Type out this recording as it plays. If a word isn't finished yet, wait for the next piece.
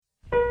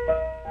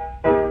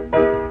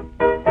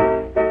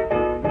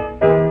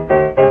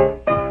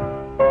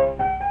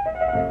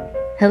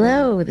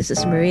Hello, this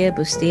is Maria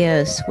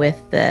Bustillos with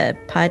the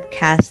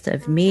podcast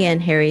of me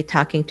and Harry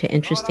talking to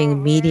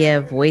interesting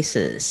media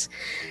voices.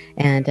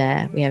 And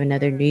we have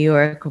another New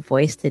York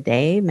voice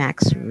today,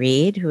 Max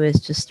Reed, who has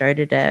just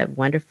started a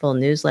wonderful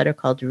newsletter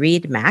called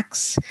Read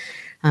Max.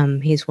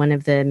 He's one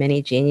of the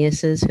many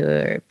geniuses who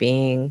have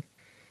been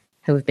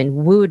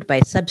wooed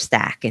by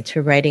Substack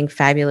into writing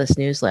fabulous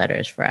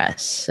newsletters for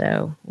us.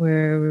 So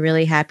we're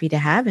really happy to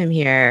have him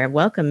here.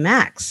 Welcome,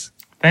 Max.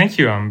 Thank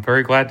you. I'm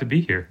very glad to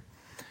be here.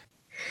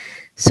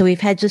 So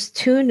we've had just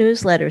 2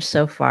 newsletters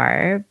so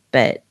far,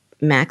 but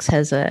Max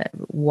has a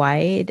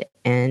wide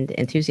and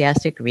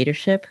enthusiastic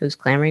readership who's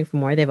clamoring for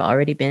more. They've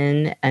already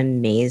been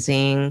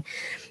amazing.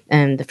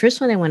 And the first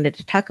one I wanted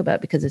to talk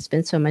about, because it's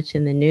been so much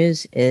in the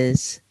news,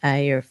 is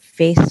your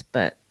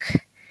Facebook.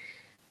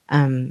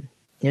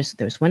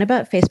 There was one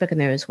about Facebook and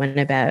there was one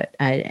about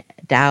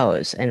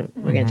DAOs, and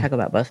we're going to talk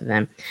about both of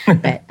them.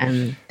 But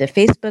the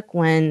Facebook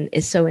one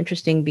is so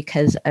interesting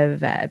because of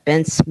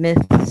Ben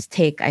Smith's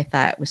take. I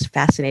thought was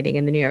fascinating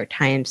in the New York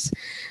Times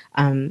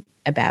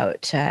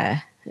about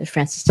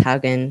Frances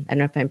Haugen. I don't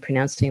know if I'm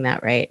pronouncing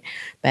that right,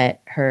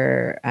 but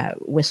her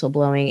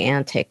whistleblowing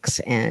antics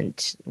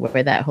and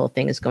where that whole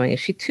thing is going.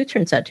 She too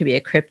turns out to be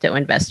a crypto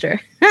investor,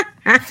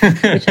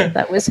 which I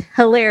thought was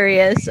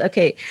hilarious.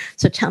 Okay,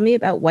 so tell me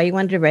about why you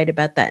wanted to write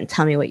about that, and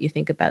tell me what you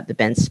think about the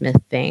Ben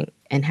Smith thing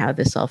and how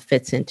this all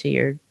fits into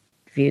your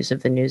views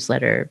of the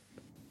newsletter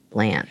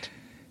land.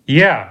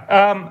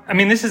 Yeah.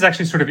 This is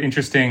actually sort of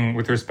interesting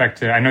with respect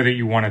to, I know that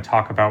you want to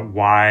talk about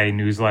why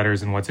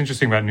newsletters and what's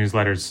interesting about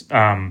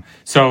newsletters.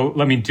 So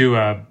let me do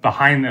a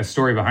behind the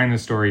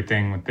story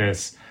thing with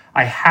this.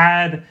 I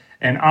had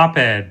an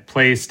op-ed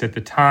placed at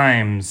the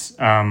Times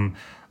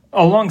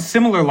along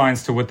similar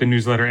lines to what the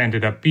newsletter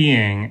ended up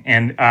being.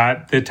 And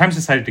the Times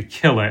decided to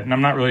kill it. And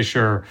I'm not really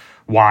sure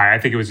why. I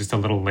think it was just a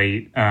little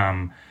late.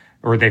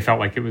 Or they felt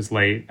like it was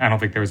late. I don't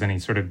think there was any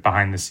sort of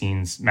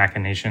behind-the-scenes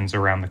machinations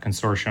around the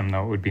consortium,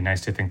 though it would be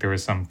nice to think there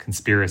was some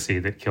conspiracy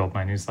that killed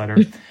my newsletter.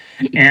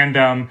 And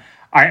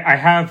I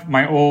have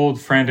my old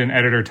friend and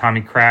editor,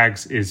 Tommy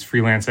Craggs, is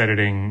freelance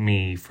editing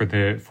me for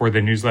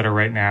the newsletter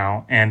right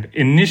now. And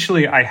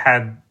initially, I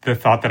had the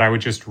thought that I would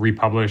just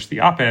republish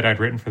the op-ed I'd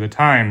written for the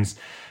Times.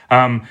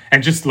 And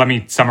just let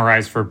me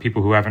summarize for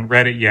people who haven't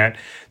read it yet.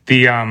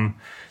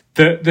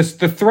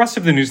 The thrust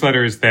of the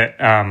newsletter is that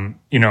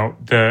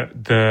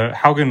the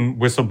Haugen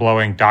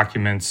whistleblowing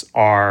documents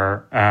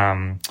are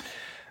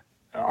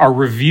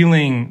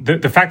revealing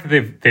the fact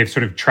that they've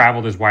sort of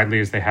traveled as widely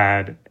as they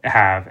have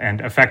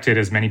and affected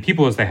as many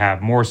people as they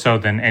have, more so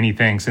than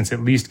anything since at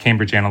least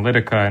Cambridge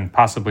Analytica and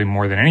possibly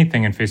more than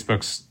anything in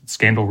Facebook's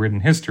scandal-ridden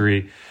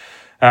history.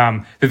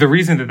 That the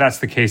reason that that's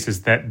the case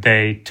is that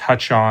they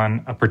touch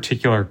on a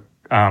particular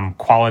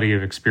quality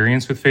of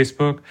experience with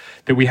Facebook,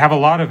 that we have a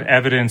lot of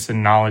evidence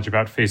and knowledge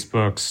about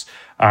Facebook's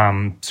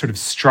sort of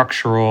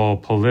structural,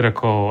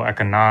 political,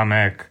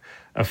 economic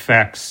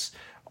effects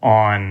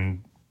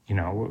on,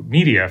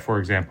 media, for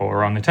example,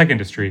 or on the tech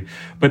industry,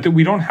 but that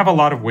we don't have a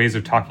lot of ways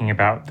of talking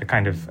about the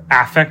kind of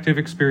affective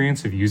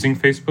experience of using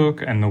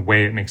Facebook and the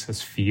way it makes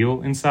us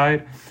feel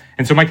inside.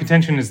 And so my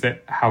contention is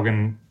that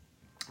Haugen,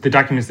 the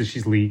documents that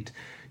she's leaked,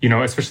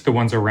 especially the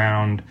ones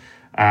around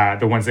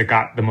the ones that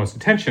got the most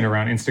attention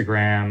around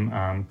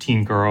Instagram,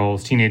 teen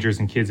girls, teenagers,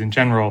 and kids in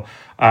general,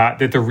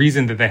 that the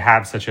reason that they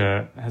have such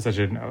a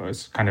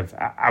kind of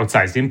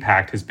outsized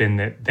impact has been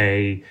that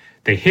they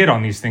hit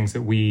on these things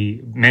that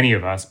many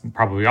of us,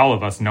 probably all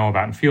of us, know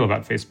about and feel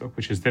about Facebook,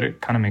 which is that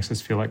it kind of makes us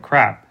feel like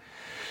crap.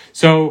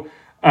 So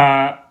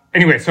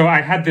anyway, so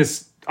I had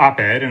this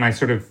op-ed and I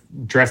sort of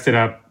dressed it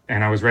up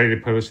and I was ready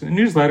to publish in the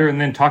newsletter. And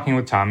then talking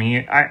with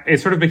Tommy,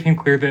 it sort of became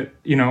clear that,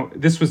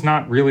 this was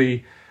not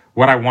really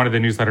what I wanted the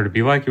newsletter to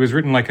be like. It was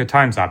written like a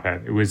Times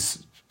op-ed. It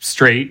was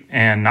straight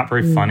and not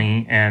very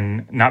funny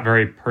and not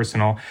very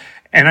personal.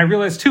 And I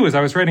realized too, as I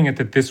was writing it,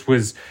 that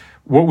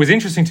what was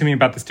interesting to me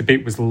about this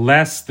debate was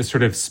less the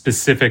sort of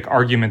specific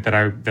argument that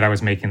I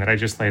was making, that I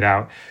just laid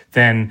out,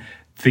 than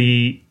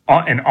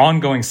an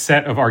ongoing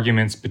set of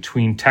arguments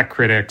between tech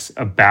critics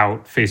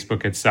about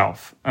Facebook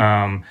itself.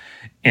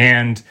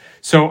 And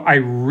so I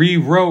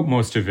rewrote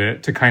most of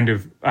it to kind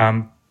of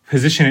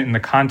position it in the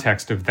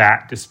context of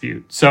that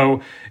dispute. So,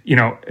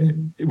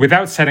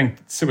 without setting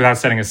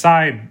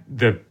aside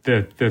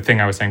the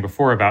thing I was saying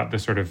before about the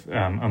sort of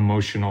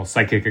emotional,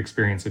 psychic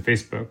experience of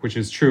Facebook, which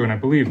is true, and I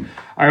believe,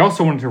 I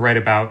also wanted to write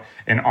about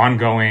an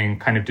ongoing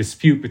kind of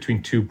dispute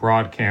between 2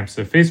 broad camps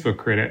of Facebook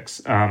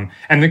critics,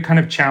 and the kind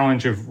of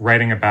challenge of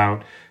writing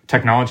about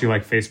technology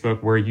like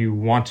Facebook, where you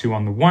want to,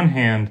 on the one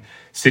hand,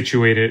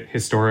 situate it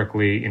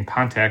historically in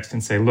context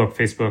and say, look,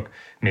 Facebook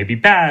may be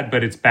bad,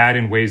 but it's bad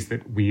in ways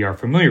that we are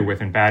familiar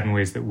with and bad in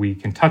ways that we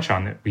can touch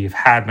on, that we've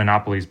had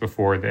monopolies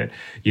before, that,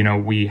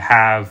 we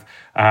have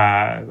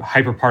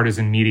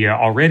hyper-partisan media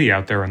already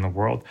out there in the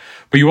world.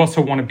 But you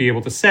also want to be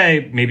able to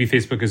say, maybe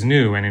Facebook is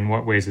new, and in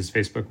what ways is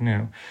Facebook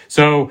new?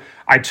 So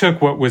I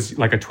took what was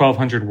like a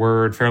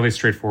 1,200-word, fairly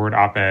straightforward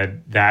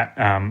op-ed that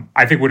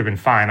I think would have been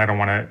fine. I don't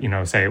want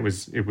to, say it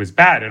was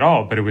bad at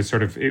all, but it was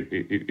sort of,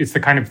 it's the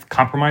kind of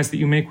compromise that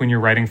you make when you're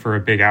writing for a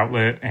big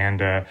outlet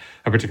and a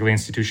particularly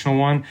institutional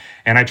one.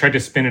 And I tried to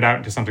spin it out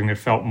into something that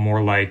felt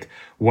more like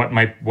what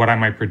I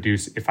might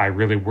produce if I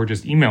really were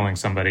just emailing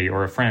somebody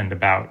or a friend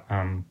about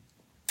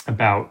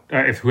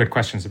if who had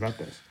questions about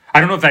this. I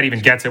don't know if that even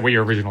gets at what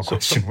your original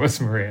question was,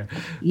 Maria.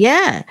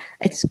 Yeah,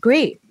 it's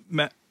great.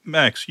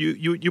 Max,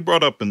 you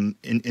brought up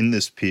in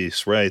this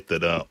piece, right,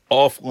 that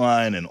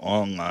offline and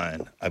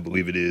online, I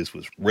believe it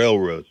was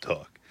railroad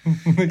talk.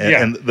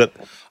 Yeah. And that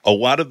a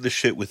lot of the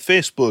shit with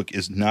Facebook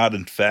is not,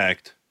 in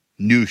fact,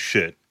 new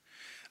shit.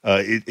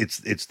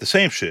 It's the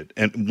same shit.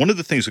 And one of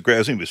the things that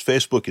grabs me is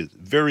Facebook is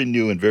very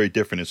new and very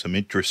different in some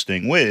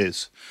interesting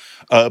ways.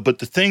 But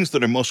the things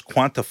that are most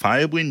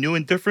quantifiably new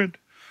and different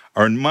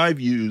are, in my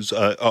views,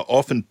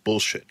 often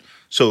bullshit.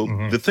 So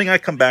the thing I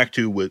come back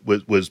to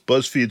was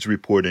BuzzFeed's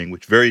reporting,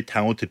 which very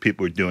talented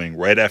people are doing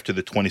right after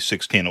the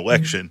 2016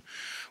 election,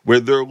 where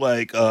they're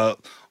like,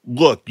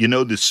 look,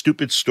 this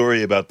stupid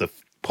story about the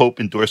Pope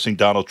endorsing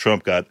Donald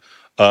Trump got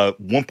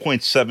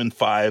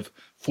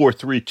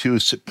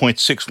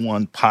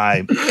 1.75432.61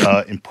 pi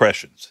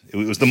impressions. It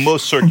was the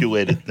most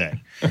circulated thing.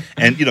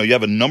 And, you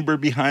have a number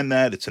behind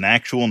that. It's an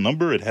actual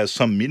number. It has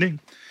some meaning.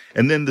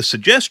 And then the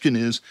suggestion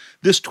is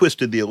this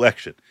twisted the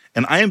election.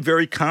 And I am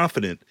very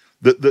confident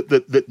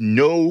that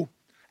no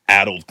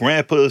addled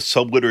grandpas,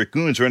 subliterate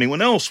goons, or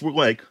anyone else were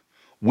like,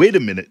 wait a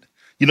minute.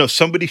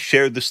 Somebody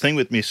shared this thing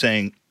with me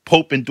saying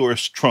Pope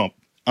endorsed Trump.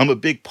 I'm a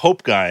big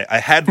Pope guy. I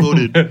had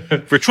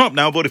voted for Trump.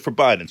 Now I voted for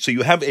Biden. So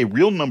you have a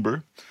real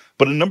number,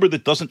 but a number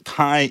that doesn't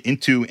tie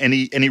into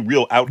any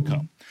real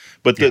outcome.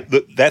 But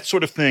that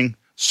sort of thing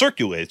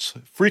circulates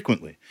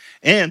frequently.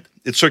 And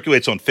it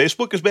circulates on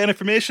Facebook as bad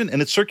information,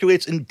 and it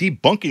circulates in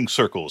debunking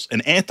circles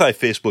and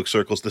anti-Facebook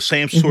circles, the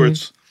same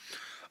sorts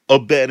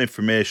of bad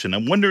information.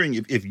 I'm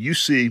wondering if you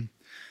see,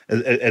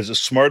 as a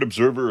smart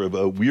observer of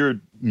a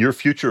weird near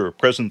future or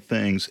present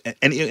things,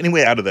 any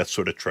way out of that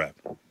sort of trap.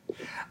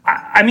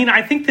 I mean,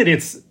 I think that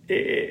it's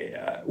I'm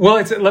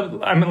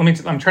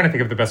trying to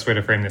think of the best way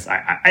to frame this.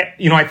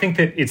 I think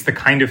that it's the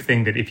kind of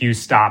thing that if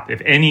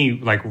any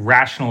like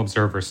rational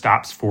observer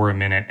stops for a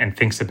minute and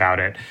thinks about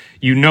it,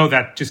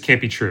 that just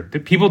can't be true.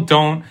 That people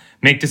don't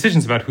make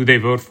decisions about who they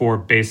vote for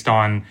based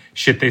on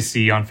shit they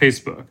see on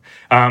Facebook.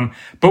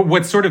 But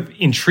what's sort of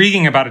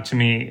intriguing about it to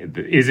me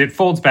is it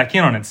folds back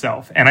in on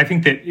itself. And I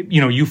think that,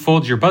 you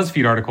fold your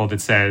BuzzFeed article that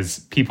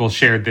says people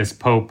shared this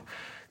Pope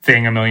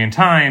thing 1 million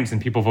times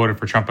and people voted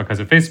for Trump because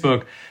of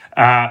Facebook,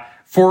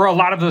 for a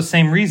lot of those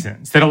same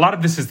reasons. That a lot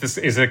of this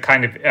is a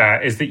kind of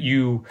is that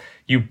you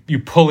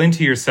pull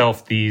into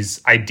yourself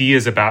these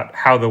ideas about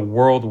how the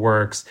world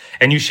works,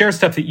 and you share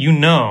stuff that in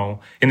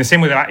the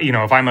same way that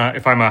if I'm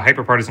a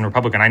hyper-partisan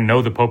Republican, I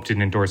know the Pope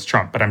didn't endorse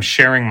Trump, but I'm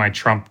sharing my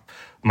Trump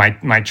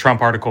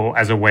article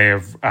as a way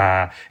of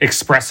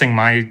expressing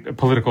my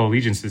political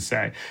allegiances.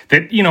 Say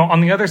that,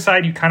 on the other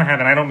side, you kind of have,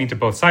 and I don't mean to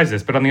both sides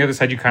this, but on the other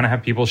side, you kind of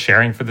have people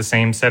sharing for the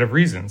same set of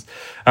reasons.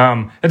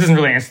 That doesn't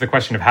really answer the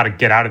question of how to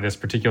get out of this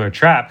particular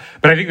trap.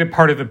 But I think that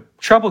part of the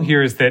trouble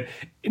here is that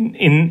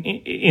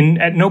in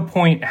at no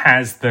point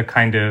has the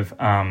kind of,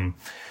 I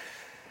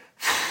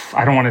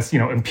don't want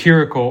to,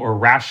 empirical or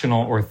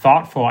rational or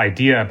thoughtful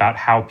idea about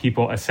how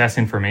people assess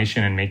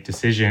information and make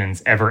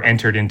decisions ever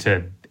entered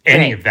into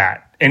any of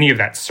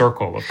that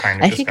circle of kind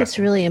of I think it's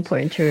really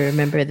important to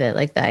remember that,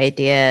 like, the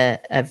idea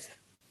of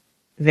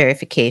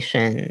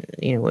verification,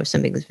 where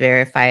something's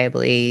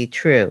verifiably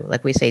true,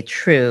 like we say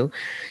true,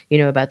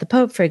 about the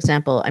Pope, for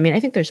example. I mean, I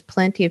think there's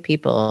plenty of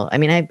people. I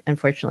mean, I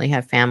unfortunately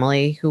have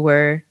family who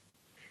were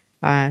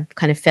kind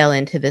of fell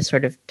into this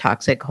sort of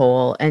toxic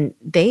hole, and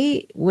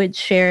they would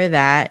share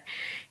that.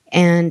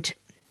 And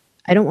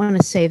I don't want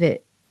to say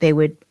that they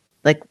would,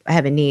 like, I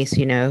have a niece,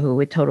 who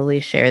would totally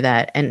share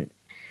that and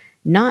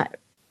not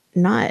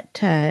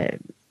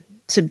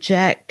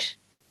subject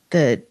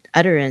the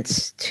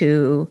utterance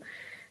to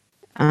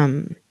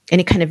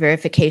any kind of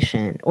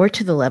verification or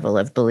to the level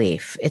of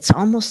belief. It's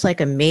almost like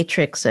a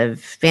matrix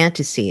of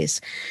fantasies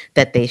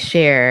that they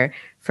share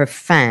for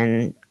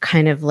fun,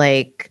 kind of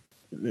like,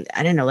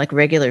 I don't know, like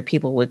regular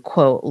people would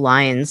quote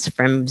lines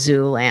from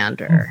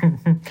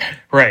Zoolander.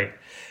 Right.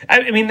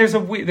 I mean,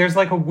 there's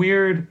like a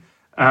weird...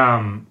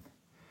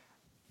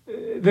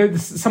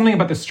 there's something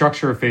about the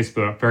structure of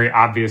Facebook. Very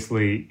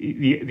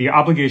obviously, the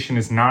obligation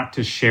is not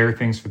to share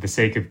things for the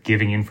sake of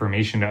giving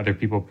information to other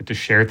people, but to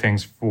share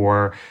things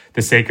for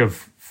the sake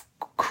of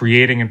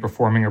creating and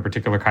performing a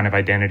particular kind of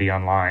identity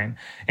online.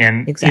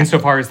 And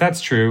insofar as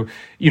that's true,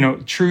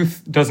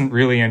 truth doesn't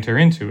really enter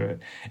into it.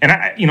 And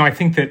I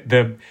think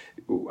that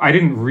I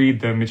didn't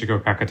read the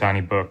Michiko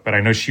Kakutani book, but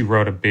I know she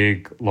wrote a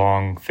big,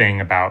 long thing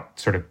about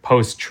sort of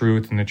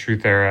post-truth and the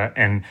truth era.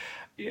 And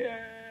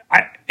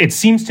it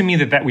seems to me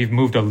that we've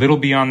moved a little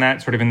beyond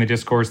that sort of in the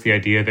discourse, the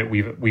idea that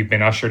we've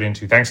been ushered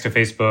into, thanks to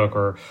Facebook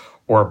or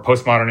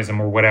postmodernism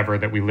or whatever,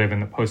 that we live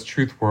in the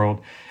post-truth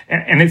world.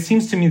 And it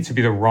seems to me to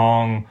be the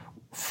wrong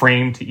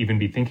frame to even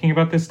be thinking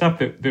about this stuff.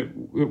 That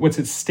what's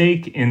at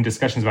stake in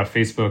discussions about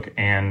Facebook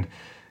and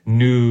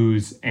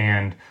news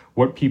and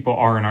what people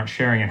are and aren't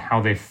sharing and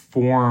how they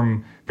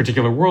form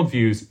particular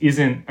worldviews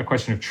isn't a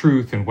question of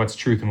truth and what's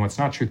truth and what's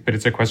not truth, but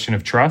it's a question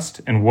of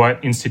trust and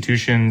what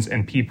institutions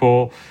and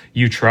people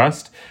you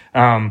trust.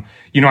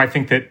 I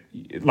think that,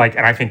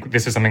 and I think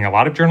this is something a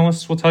lot of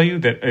journalists will tell you,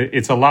 that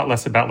it's a lot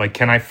less about,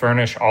 can I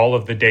furnish all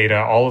of the data,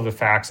 all of the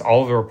facts,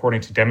 all of the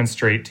reporting to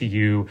demonstrate to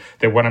you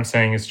that what I'm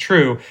saying is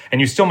true, and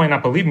you still might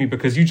not believe me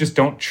because you just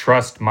don't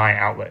trust my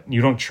outlet.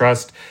 You don't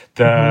trust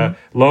the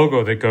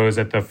logo that goes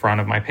at the front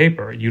of my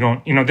paper. You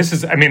don't,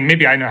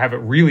 maybe I have a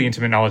really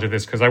intimate knowledge of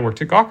this because I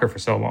worked at Gawker for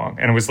so long.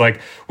 And it was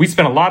we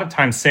spent a lot of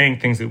time saying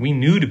things that we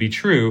knew to be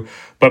true,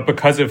 but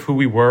because of who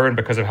we were and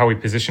because of how we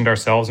positioned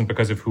ourselves and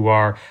because of who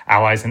our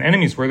allies and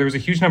enemies were, there was a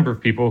huge number of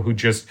people who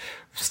just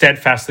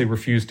steadfastly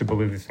refused to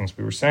believe the things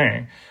we were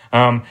saying.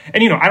 I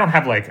don't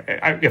have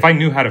if I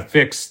knew how to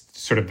fix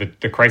sort of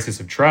the crisis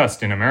of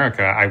trust in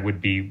America, I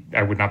would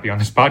not be on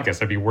this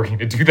podcast. I'd be working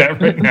to do that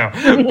right now.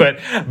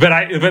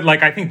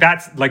 I think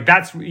that's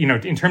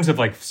in terms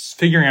of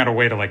figuring out a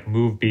way to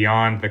move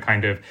beyond the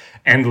kind of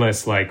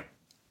endless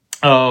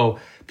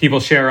people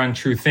share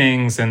untrue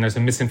things and there's a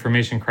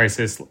misinformation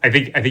crisis. I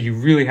think you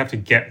really have to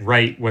get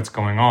right what's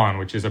going on,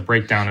 which is a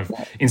breakdown of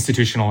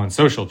institutional and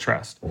social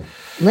trust.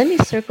 Let me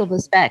circle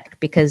this back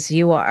because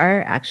you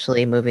are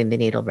actually moving the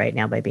needle right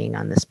now by being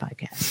on this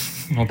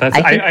podcast. Well,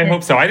 I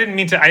hope so. I didn't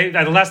mean to.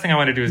 The last thing I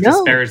want to do is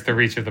disparage the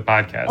reach of the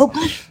podcast.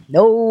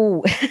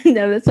 No,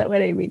 that's not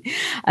what I mean.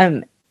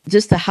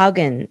 Just the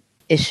Haugen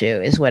issue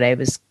is what I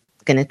was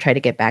going to try to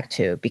get back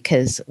to,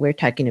 because we're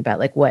talking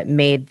about what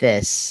made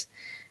this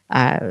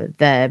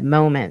the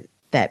moment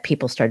that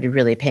people started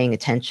really paying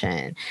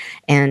attention.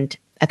 And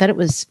I thought it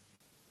was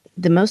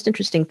the most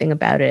interesting thing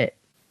about it,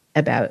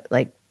 about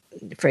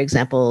for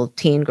example,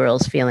 teen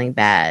girls feeling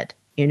bad,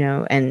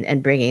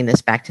 and bringing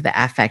this back to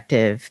the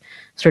affective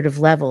sort of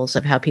levels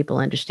of how people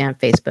understand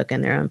Facebook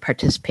and their own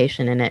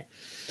participation in it.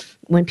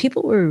 When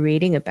people were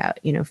reading about,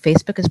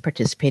 Facebook is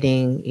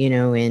participating,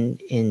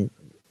 in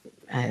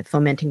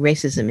fomenting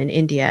racism in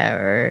India,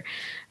 or,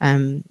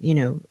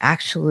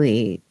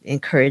 actually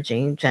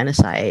encouraging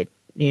genocide,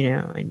 in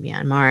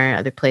Myanmar,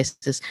 other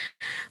places,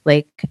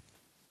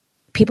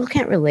 people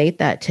can't relate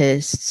that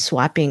to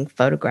swapping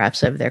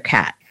photographs of their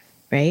cat,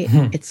 right?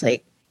 It's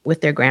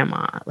with their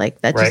grandma,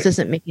 that just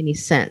doesn't make any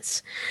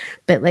sense.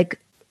 But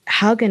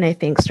Haugen, I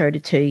think,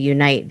 started to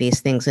unite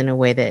these things in a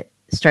way that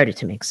started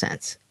to make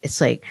sense. It's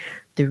the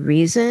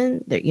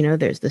reason that,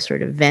 there's this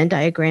sort of Venn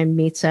diagram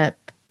meets up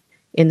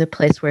in the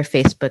place where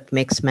Facebook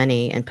makes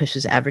money and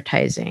pushes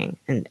advertising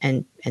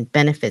and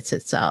benefits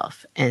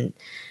itself and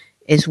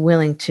is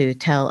willing to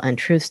tell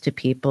untruths to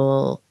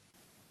people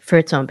for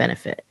its own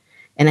benefit.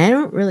 And I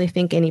don't really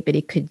think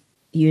anybody could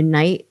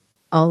unite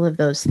all of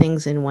those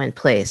things in one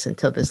place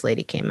until this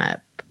lady came up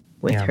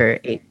with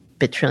her 8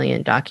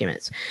 bajillion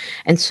documents.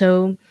 And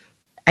so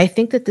I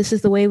think that this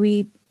is the way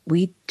we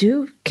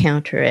do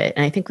counter it.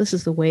 And I think this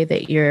is the way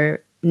that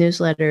your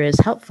newsletter is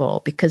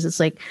helpful, because it's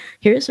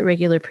here's a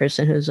regular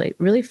person who's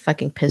really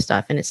fucking pissed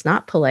off, and it's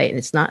not polite, and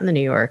it's not in the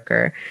New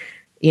Yorker,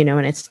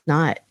 and it's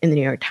not in the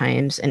New York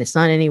Times, and it's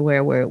not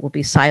anywhere where it will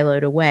be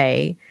siloed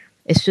away.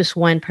 It's just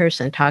one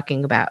person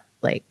talking about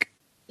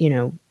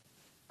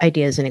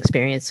ideas and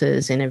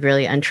experiences in a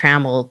really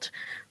untrammeled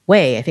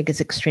way. I think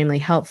it's extremely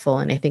helpful,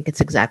 and I think it's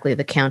exactly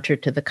the counter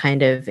to the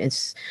kind of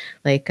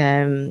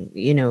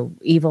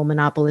evil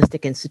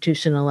monopolistic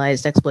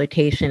institutionalized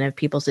exploitation of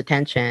people's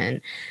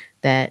attention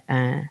that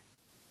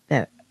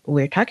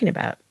we're talking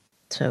about.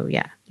 So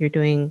yeah, you're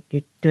doing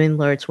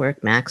Lord's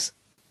work, Max.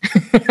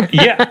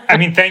 Yeah,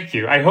 thank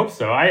you. I hope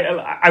so.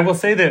 I will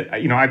say that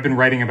I've been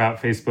writing about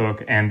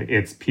Facebook and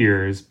its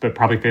peers, but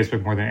probably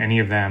Facebook more than any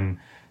of them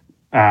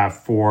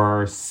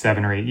for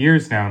 7 or 8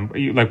 years now.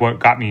 What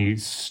got me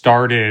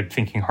started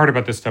thinking hard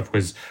about this stuff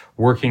was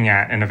working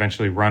at and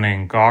eventually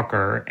running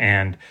Gawker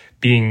and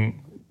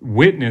being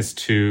witness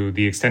to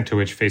the extent to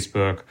which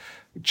Facebook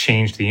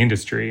changed the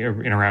industry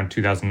in around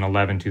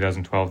 2011,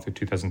 2012 through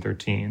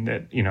 2013.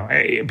 That,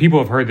 people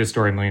have heard this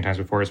story a million times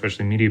before,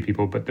 especially media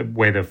people, but the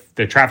way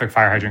the traffic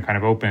fire hydrant kind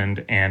of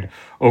opened, and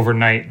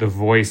overnight the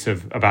voice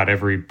of about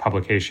every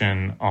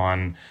publication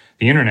on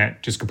the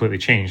internet just completely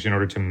changed in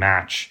order to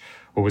match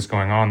what was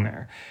going on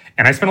there.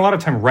 And I spent a lot of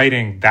time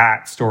writing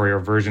that story or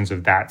versions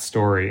of that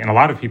story, and a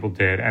lot of people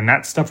did. And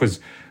that stuff was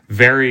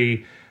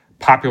very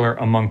popular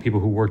among people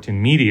who worked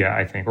in media,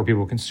 I think, or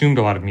people who consumed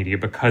a lot of media,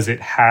 because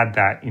it had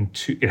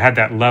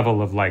that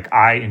level of like,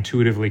 I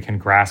intuitively can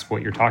grasp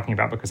what you're talking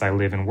about because I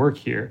live and work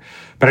here.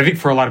 But I think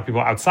for a lot of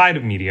people outside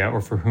of media,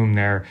 or for whom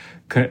their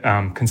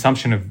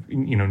consumption of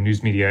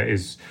news media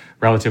is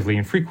relatively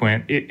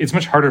infrequent, it's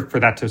much harder for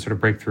that to sort of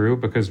break through,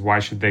 because why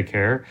should they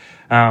care?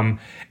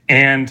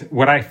 And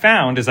what I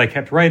found as I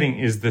kept writing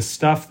is the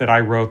stuff that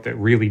I wrote that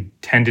really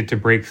tended to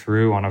break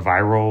through on a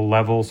viral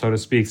level, so to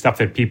speak, stuff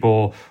that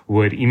people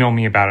would email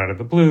me about out of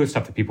the blue,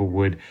 stuff that people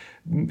would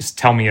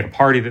tell me at a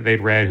party that they'd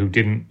read who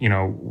didn't,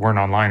 weren't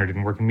online or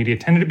didn't work in media,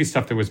 tended to be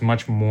stuff that was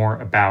much more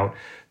about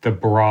the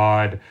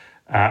broad,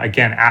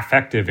 again,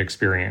 affective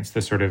experience,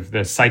 the sort of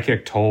the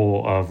psychic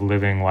toll of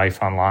living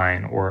life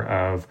online, or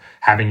of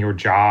having your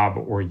job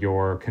or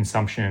your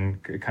consumption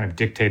kind of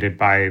dictated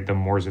by the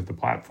mores of the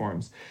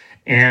platforms.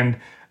 And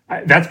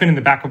that's been in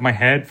the back of my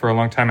head for a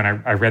long time.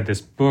 And I read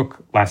this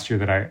book last year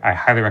that I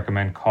highly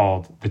recommend,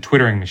 called The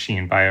Twittering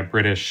Machine, by a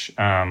British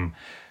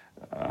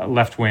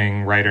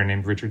left-wing writer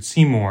named Richard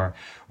Seymour,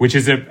 which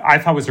is I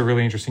thought was a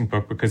really interesting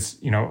book, because,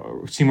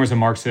 Seymour's a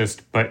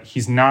Marxist, but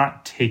he's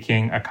not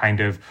taking a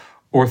kind of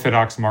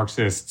orthodox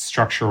Marxist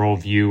structural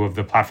view of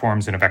the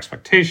platforms and of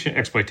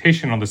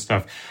exploitation, all this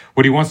stuff.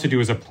 What he wants to do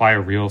is apply a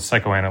real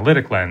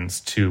psychoanalytic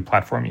lens to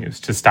platform use,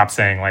 to stop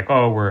saying like,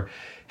 oh, we're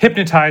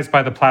hypnotized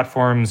by the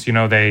platforms,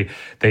 they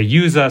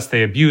use us,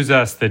 they abuse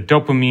us, the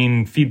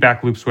dopamine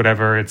feedback loops,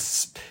 whatever.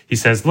 He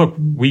says, look,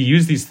 we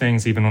use these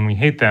things even when we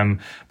hate them,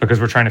 because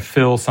we're trying to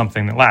fill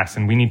something that lacks,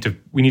 and we need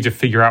to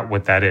figure out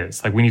what that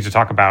is. Like, we need to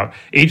talk about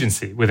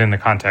agency within the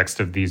context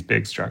of these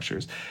big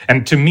structures.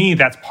 And to me,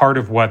 that's part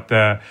of what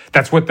the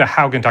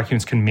Haugen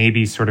documents can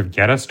maybe sort of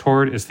get us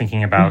toward, is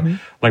thinking about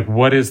like,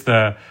 what is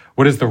the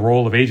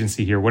role of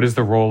agency here? What is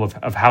the role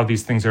of how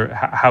these things are,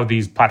 how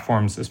these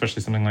platforms,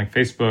 especially something like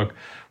Facebook,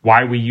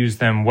 why we use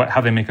them,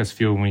 how they make us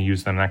feel when we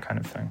use them, that kind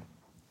of thing.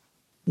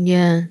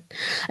 Yeah.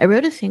 I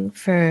wrote a thing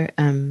for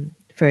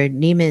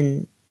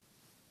Neiman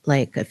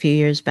like a few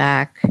years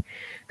back,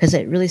 because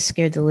it really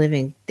scared the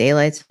living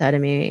daylights out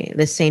of me.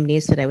 The same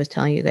niece that I was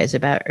telling you guys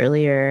about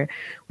earlier,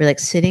 we're like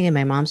sitting in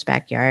my mom's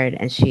backyard,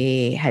 and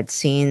she had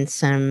seen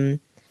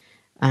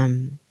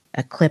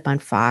a clip on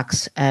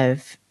Fox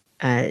of,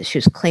 she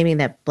was claiming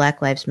that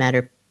Black Lives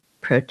Matter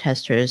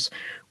protesters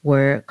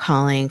were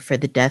calling for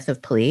the death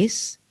of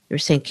police. They were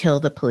saying, kill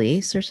the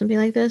police or something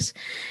like this.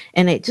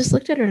 And I just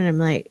looked at her and I'm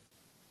like,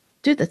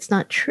 dude, that's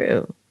not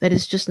true. That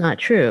is just not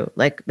true.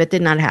 Like, that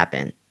did not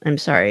happen. I'm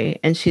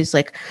sorry. And she's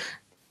like,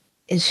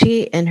 and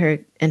she and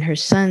her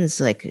sons,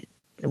 like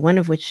one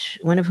of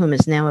whom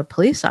is now a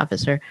police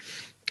officer,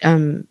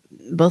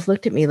 both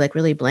looked at me like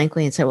really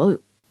blankly and said, well,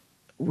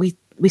 we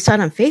saw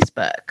it on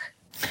Facebook.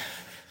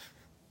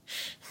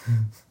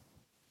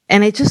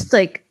 And I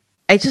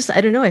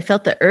don't know, I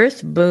felt the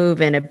earth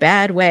move in a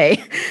bad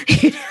way,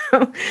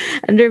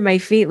 under my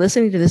feet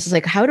listening to this. Is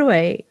like, how do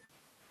I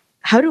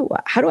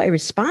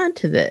respond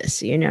to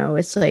this?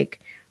 It's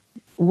like,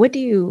 what do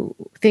you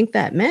think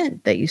that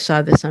meant that you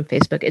saw this on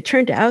Facebook? It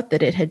turned out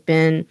that it had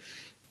been,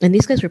 and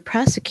these guys were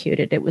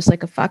prosecuted. It was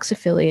like a Fox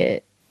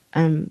affiliate.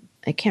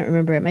 I can't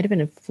remember. It might've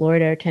been in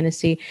Florida or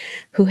Tennessee,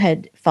 who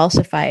had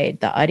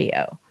falsified the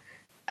audio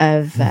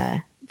of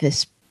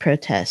this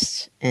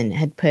protest and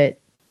had put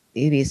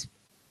these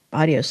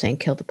audio saying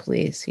kill the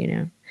police,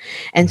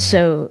 and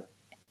so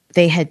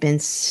they had been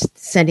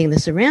sending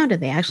this around,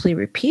 and they actually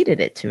repeated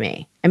it to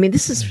me. I mean,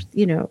 this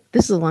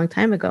is a long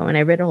time ago, and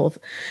I wrote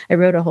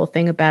a whole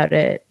thing about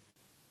it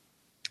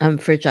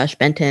for Josh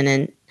Benton,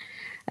 and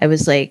I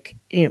was like,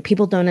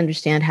 people don't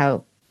understand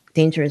how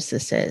dangerous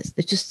this is.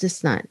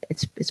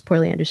 It's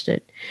poorly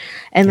understood.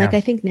 And like,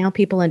 I think now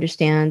people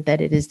understand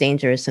that it is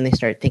dangerous, and they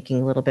start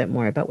thinking a little bit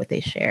more about what they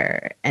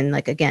share. And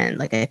like, again,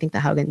 like, I think the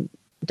Haugen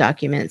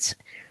documents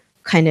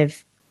kind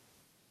of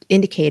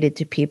indicated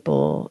to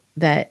people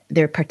that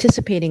they're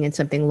participating in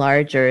something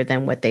larger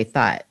than what they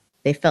thought.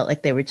 They felt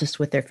like they were just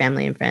with their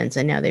family and friends,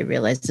 and now they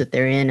realize that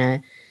they're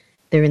in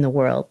the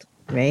world,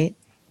 right?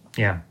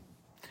 Yeah.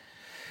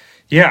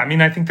 I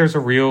mean, I think there's a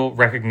real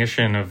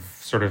recognition of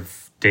sort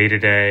of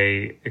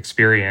day-to-day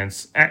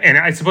experience. And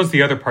I suppose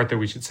the other part that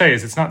we should say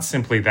is it's not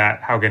simply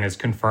that Haugen is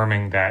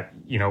confirming that,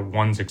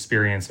 one's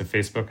experience of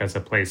Facebook as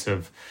a place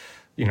of,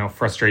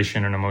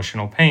 frustration and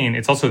emotional pain.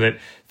 It's also that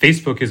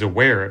Facebook is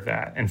aware of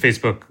that, and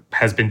Facebook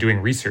has been doing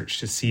research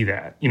to see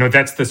that.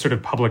 That's the sort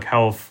of public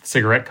health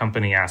cigarette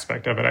company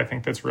aspect of it. I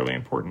think that's really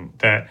important,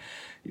 that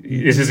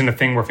this isn't a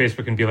thing where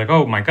Facebook can be like,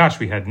 oh my gosh,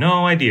 we had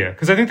no idea.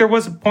 Because I think there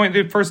was a point,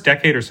 the first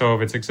decade or so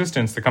of its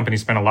existence, the company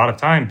spent a lot of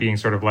time being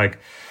sort of like,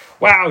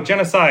 wow,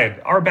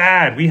 genocide, our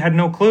bad. We had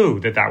no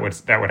clue that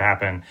would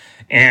happen.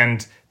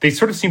 And they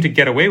sort of seem to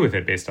get away with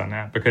it based on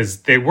that,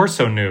 because they were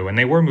so new and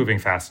they were moving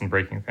fast and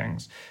breaking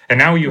things. And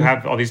now you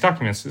have all these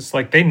documents. It's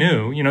like they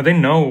knew, they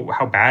know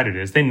how bad it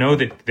is. They know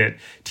that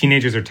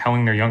teenagers are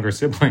telling their younger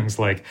siblings,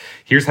 like,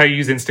 here's how you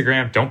use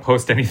Instagram. Don't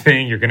post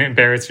anything. You're going to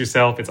embarrass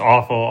yourself. It's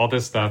awful, all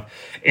this stuff.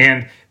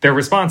 And their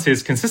response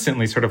is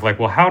consistently sort of like,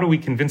 well, how do we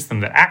convince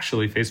them that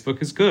actually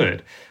Facebook is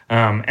good?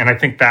 And I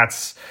think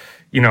that's,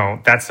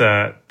 that's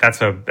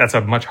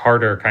a much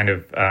harder kind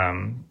of,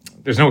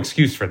 there's no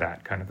excuse for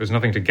that kind of, there's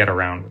nothing to get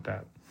around with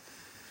that.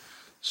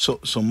 So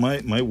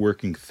my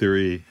working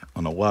theory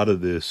on a lot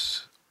of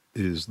this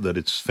is that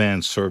it's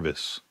fan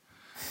service,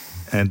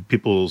 and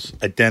people's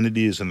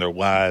identities and their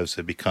lives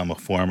have become a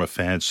form of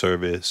fan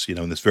service,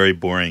 in this very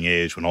boring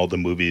age when all the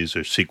movies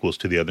are sequels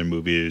to the other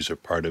movies or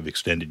part of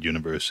extended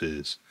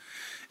universes.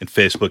 And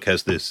Facebook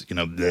has this,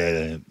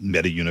 the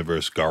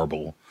meta-universe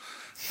garble.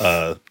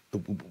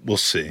 We'll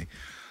see.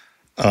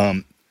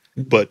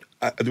 But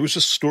there was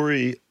a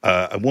story,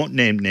 I won't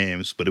name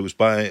names, but it was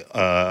by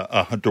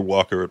Hunter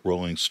Walker at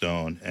Rolling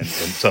Stone, and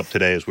it's up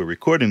today as we're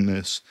recording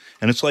this,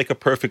 and it's like a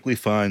perfectly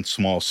fine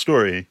small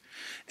story,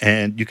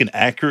 and you can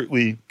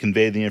accurately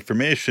convey the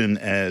information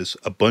as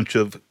a bunch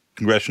of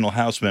congressional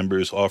House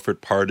members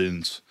offered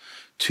pardons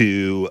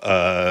to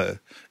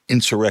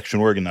insurrection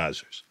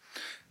organizers.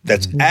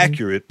 That's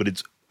accurate, but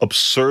it's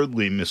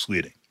absurdly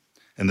misleading.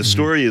 And the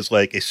story is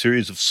like a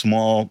series of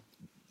small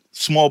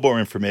bore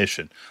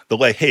information. They're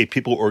like, hey,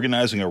 people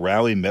organizing a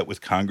rally met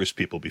with Congress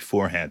people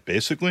beforehand,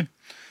 basically.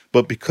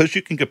 But because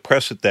you can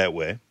compress it that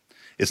way,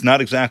 it's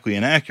not exactly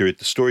inaccurate.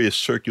 The story is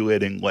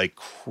circulating like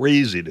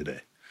crazy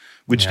today,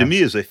 which to me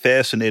is a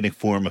fascinating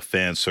form of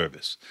fan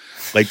service.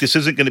 Like, this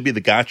isn't going to be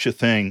the gotcha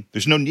thing.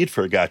 There's no need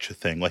for a gotcha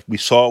thing. Like, we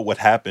saw what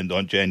happened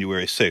on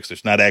January 6th.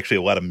 There's not actually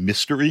a lot of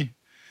mystery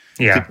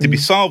to be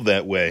solved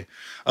that way.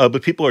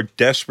 But people are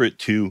desperate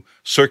to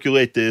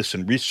circulate this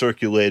and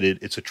recirculate it.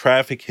 It's a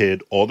traffic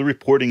hit. All the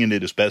reporting in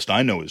it, as best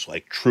I know, is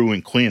like true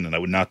and clean. And I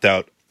would not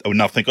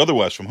think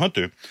otherwise from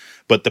Hunter.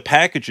 But the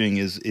packaging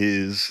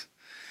is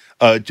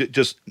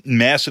just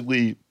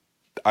massively,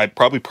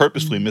 probably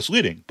purposely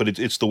misleading. But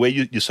it's the way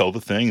you sell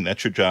the thing, and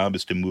that's your job,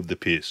 is to move the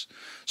piece.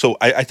 So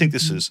I think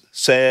this is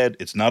sad.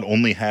 It's not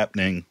only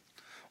happening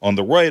on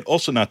the right,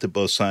 also not to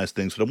both sides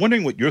things. But I'm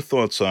wondering what your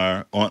thoughts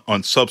are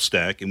on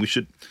Substack, and we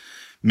should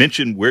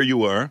mention where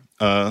you are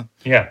on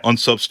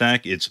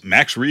Substack. It's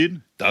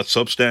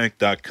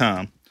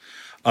maxread.substack.com.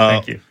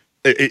 Thank you.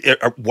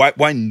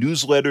 Why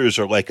newsletters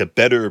are like a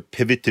better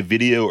pivot to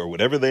video or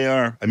whatever they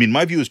are. I mean,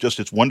 my view is just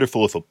it's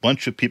wonderful if a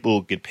bunch of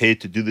people get paid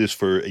to do this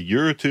for a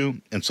year or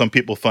two, and some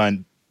people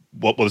find,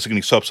 well, it's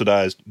getting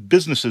subsidized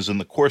businesses in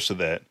the course of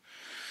that.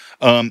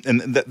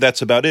 And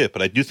that's about it.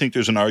 But I do think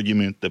there's an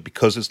argument that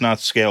because it's not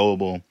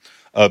scalable,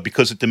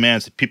 because it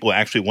demands that people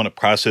actually want to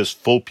process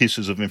full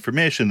pieces of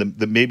information,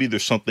 that maybe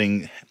there's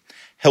something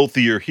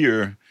healthier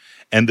here,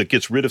 and that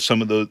gets rid of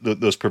some of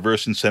those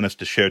perverse incentives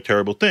to share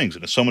terrible things.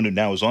 And as someone who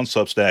now is on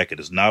Substack, it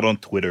is not on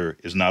Twitter,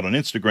 is not on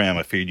Instagram,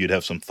 I figured you'd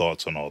have some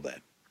thoughts on all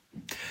that.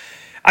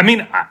 I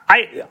mean,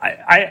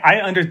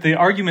 I under the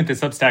argument that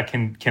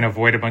Substack can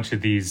avoid a bunch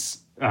of these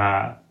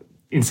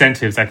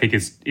incentives, I think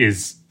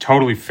is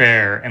totally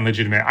fair and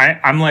legitimate.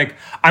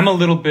 I'm a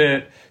little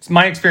bit,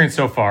 my experience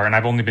so far, and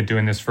I've only been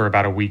doing this for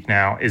about a week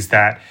now, is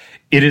that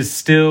it is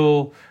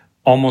still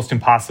almost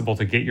impossible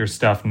to get your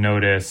stuff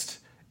noticed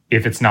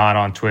if it's not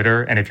on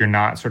Twitter, and if you're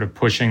not sort of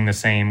pushing the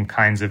same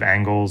kinds of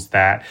angles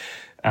that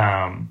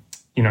that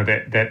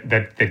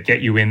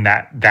get you in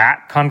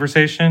that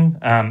conversation.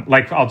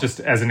 Like, I'll just,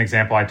 as an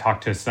example, I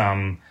talked to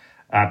some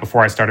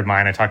before I started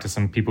mine, I talked to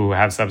some people who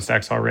have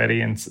Substacks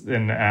already, and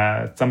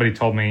somebody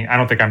told me, I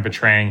don't think I'm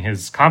betraying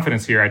his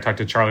confidence here. I talked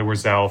to Charlie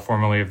Warzel,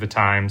 formerly of The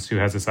Times, who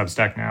has a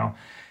Substack now,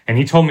 and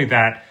he told me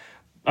that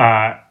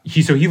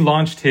he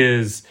launched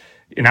his,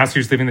 announced he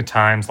was leaving The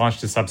Times,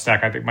 launched his Substack,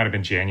 I think it might have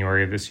been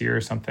January of this year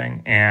or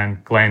something,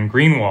 and Glenn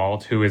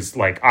Greenwald, who is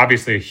like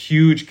obviously a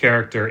huge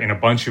character in a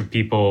bunch of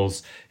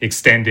people's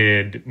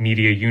extended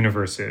media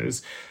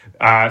universes,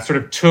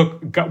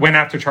 went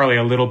after Charlie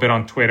a little bit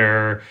on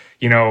Twitter,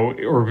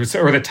 or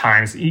the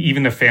Times,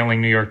 even the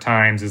failing New York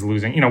Times is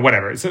losing,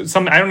 whatever. So it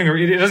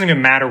doesn't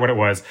even matter what it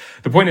was.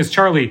 The point is,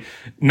 Charlie,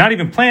 not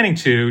even planning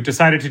to,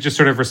 decided to just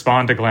sort of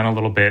respond to Glenn a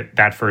little bit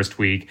that first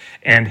week.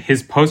 And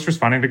his post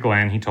responding to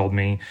Glenn, he told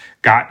me,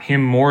 got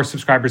him more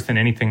subscribers than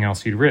anything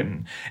else he'd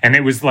written. And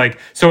it was like,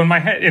 so in my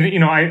head,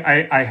 and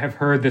I have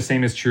heard the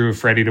same is true of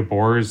Freddie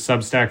DeBoer's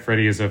Substack.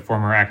 Freddie is a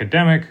former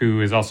academic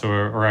who is also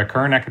or a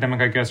current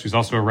academic, I guess, who's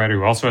also a writer,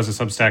 who also has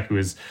a Substack, who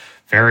is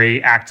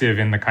very active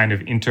in the kind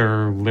of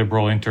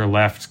inter-liberal,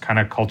 inter-left kind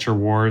of culture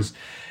wars.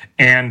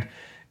 And,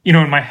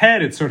 in my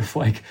head, it's sort of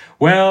like,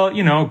 well,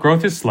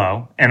 growth is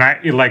slow. And I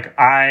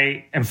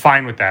am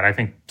fine with that. I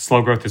think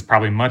slow growth is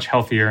probably much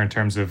healthier in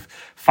terms of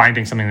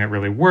finding something that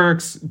really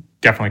works,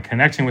 definitely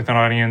connecting with an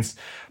audience.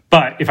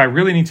 But if I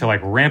really need to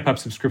ramp up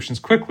subscriptions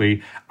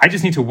quickly, I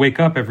just need to wake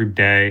up every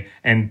day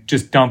and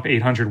just dump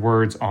 800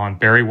 words on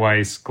Barry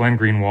Weiss, Glenn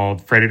Greenwald,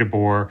 Freddie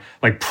DeBoer,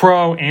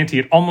 pro, anti,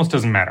 it almost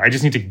doesn't matter. I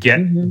just need to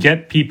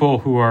get people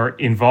who are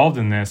involved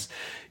in this,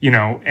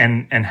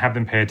 and have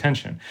them pay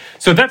attention.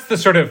 So that's the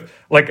sort of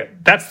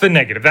that's the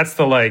negative. That's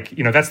the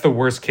that's the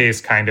worst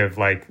case kind of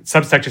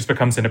Substack just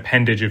becomes an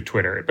appendage of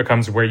Twitter. It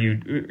becomes where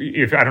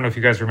I don't know if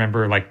you guys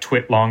remember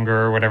Twit Longer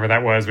or whatever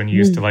that was when you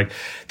used to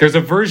there's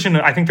a version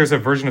of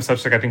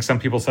Substack. I think some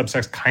people's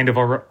Substacks kind of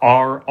are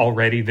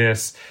already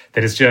this,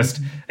 that is just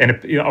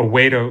a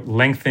way to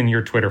lengthen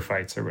your Twitter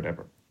fights or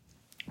whatever.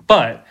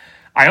 But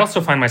I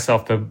also find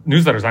myself, the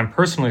newsletters I'm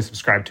personally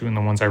subscribed to and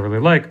the ones I really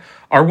like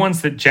are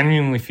ones that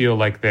genuinely feel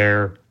like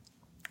they're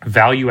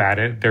value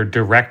added. They're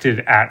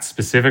directed at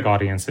specific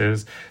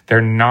audiences.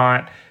 They're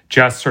not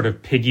just sort of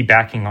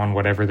piggybacking on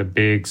whatever the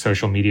big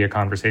social media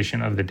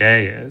conversation of the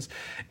day is.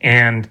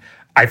 And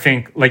I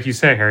think, like you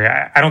say, Harry,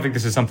 I don't think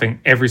this is something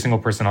every single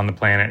person on the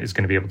planet is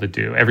going to be able to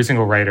do. Every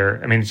single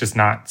writer, I mean, it's just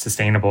not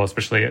sustainable,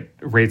 especially at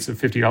rates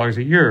of $50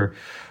 a year.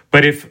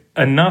 But if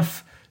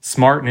enough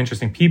smart and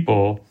interesting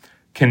people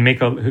can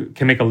make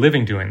a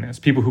living doing this,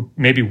 people who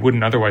maybe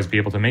wouldn't otherwise be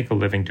able to make a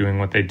living doing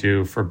what they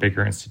do for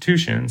bigger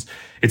institutions,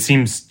 it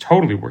seems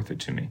totally worth it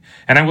to me.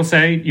 And I will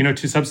say, to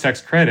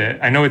Substack's credit,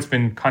 I know it's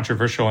been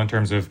controversial in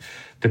terms of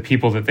the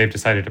people that they've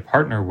decided to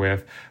partner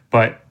with,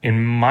 but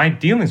in my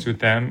dealings with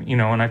them,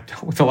 and I've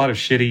dealt with a lot of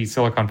shitty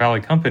Silicon Valley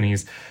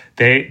companies,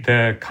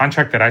 the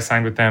contract that I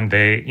signed with them,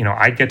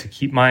 I get to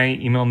keep my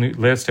email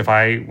list if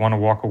I want to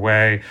walk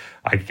away.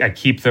 I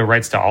keep the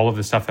rights to all of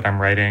the stuff that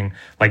I'm writing.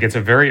 Like, it's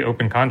a very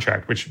open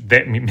contract, which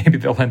maybe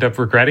they'll end up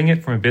regretting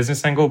it from a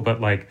business angle, but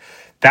like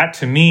that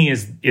to me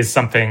is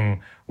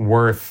something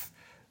worth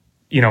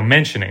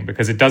mentioning,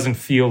 because it doesn't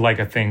feel like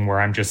a thing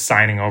where I'm just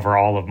signing over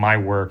all of my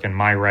work and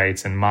my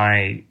rights and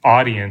my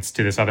audience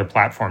to this other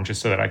platform just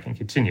so that I can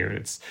continue.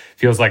 It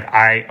feels like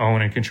I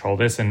own and control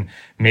this, and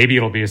maybe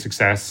it'll be a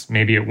success,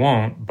 maybe it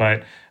won't,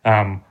 but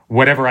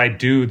whatever I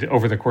do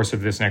over the course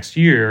of this next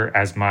year,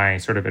 as my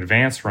sort of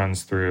advance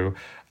runs through,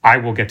 I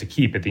will get to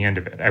keep at the end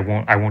of it. I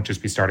won't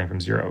just be starting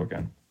from zero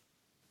again.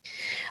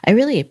 I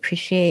really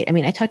appreciate,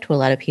 I talked to a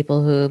lot of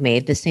people who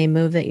made the same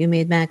move that you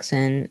made, Max,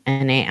 and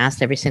I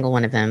asked every single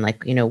one of them,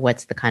 like,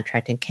 what's the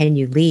contract and can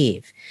you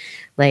leave?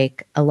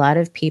 Like, a lot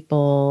of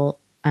people,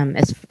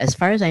 as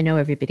far as I know,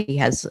 everybody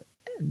has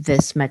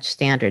this much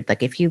standard.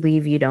 Like, if you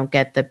leave, you don't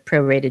get the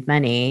prorated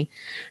money,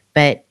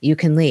 but you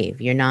can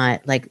leave. You're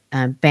not like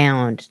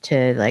bound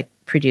to like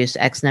produce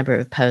X number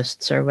of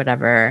posts or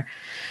whatever.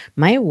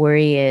 My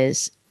worry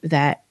is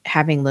that,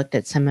 having looked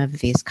at some of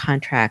these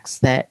contracts,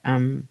 that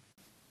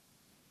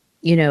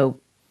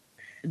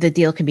the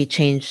deal can be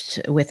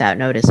changed without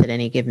notice at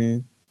any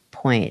given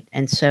point.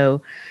 And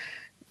so,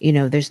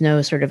 there's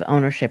no sort of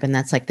ownership. And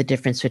that's like the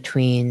difference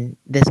between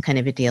this kind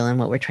of a deal and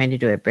what we're trying to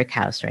do at Brick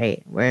House,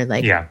 right? Where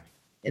like, yeah,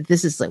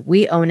 this is like,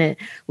 we own it.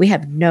 We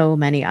have no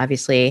money,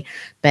 obviously,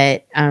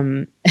 but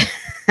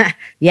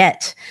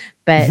yet,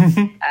 but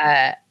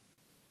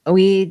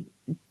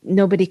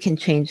nobody can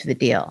change the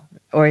deal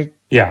or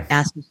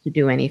ask us to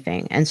do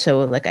anything. And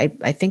so like,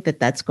 I think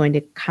that's going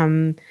to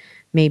come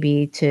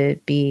maybe to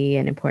be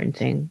an important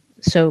thing.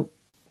 So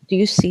what do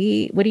you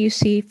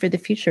see for the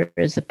future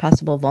as the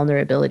possible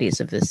vulnerabilities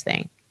of this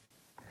thing?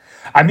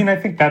 I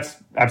think that's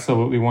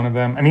absolutely one of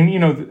them.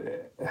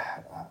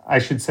 I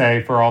should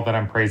say, for all that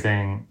I'm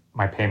praising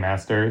my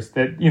paymasters,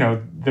 that,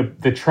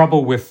 the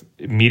trouble with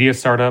media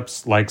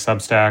startups like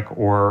Substack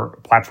or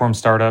platform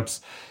startups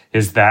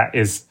is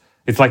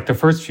it's like the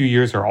first few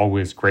years are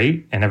always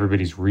great and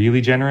everybody's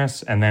really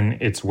generous. And then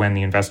it's when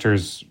the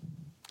investors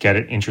get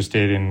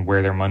interested in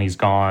where their money's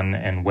gone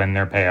and when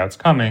their payout's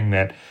coming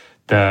that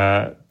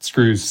the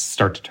screws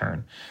start to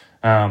turn.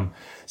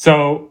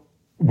 So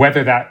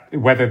whether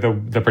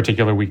the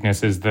particular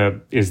weakness is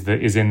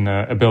in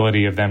the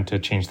ability of them to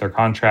change their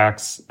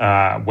contracts,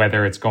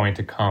 whether it's going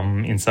to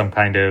come in some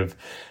kind of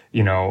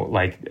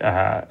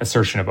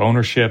assertion of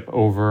ownership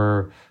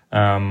over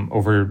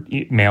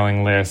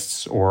mailing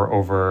lists or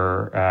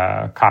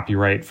over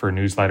copyright for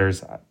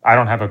newsletters, I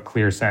don't have a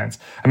clear sense.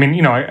 I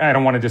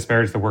don't want to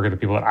disparage the work of the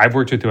people that I've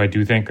worked with, who I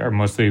do think are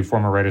mostly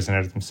former writers and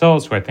editors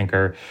themselves, who I think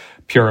are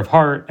pure of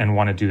heart and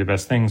want to do the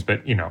best things.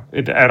 But,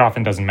 it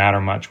often doesn't matter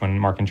much when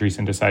Marc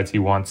Andreessen decides he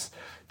wants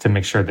to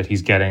make sure that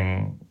he's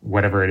getting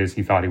whatever it is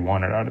he thought he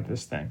wanted out of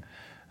this thing.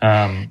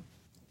 For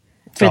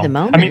the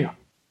moment.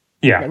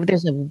 Yeah.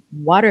 There's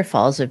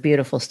waterfalls of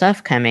beautiful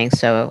stuff coming,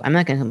 so I'm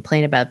not going to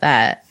complain about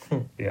that.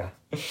 Yeah.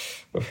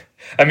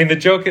 The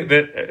joke that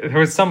there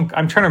was I'm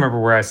trying to remember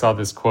where I saw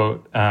this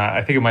quote.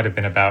 I think it might have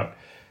been about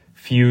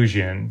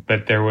Fusion,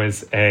 but there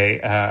was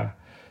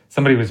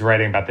somebody was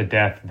writing about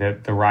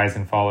the rise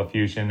and fall of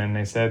Fusion. And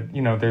they said,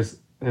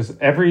 there's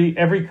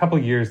every couple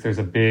of years, there's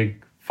a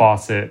big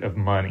faucet of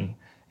money.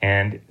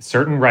 And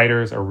certain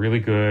writers are really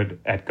good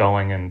at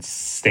going and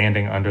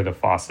standing under the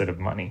faucet of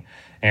money.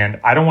 And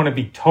I don't want to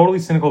be totally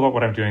cynical about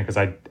what I'm doing, because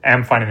I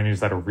am finding the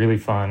newsletter really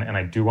fun and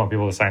I do want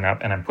people to sign up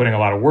and I'm putting a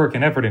lot of work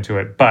and effort into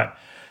it. But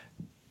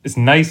it's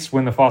nice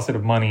when the faucet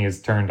of money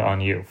is turned on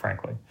you,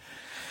 frankly.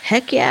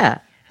 Heck yeah.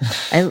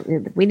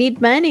 We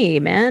need money,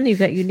 man.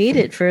 You need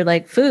it for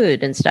like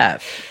food and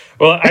stuff.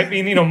 Well,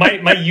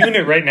 my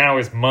unit right now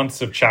is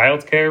months of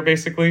childcare,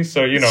 basically.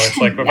 So, it's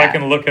like if I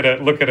can look at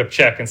a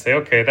check and say,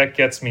 okay, that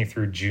gets me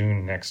through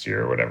June next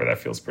year or whatever, that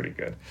feels pretty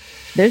good.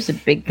 There's a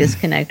big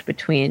disconnect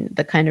between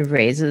the kind of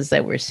raises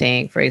that we're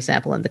seeing, for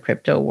example, in the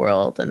crypto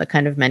world, and the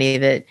kind of money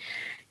that,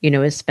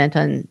 is spent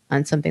on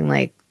something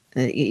like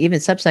even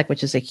Substack,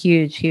 which is a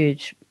huge,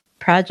 huge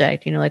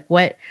project. Like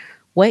what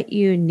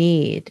you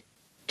need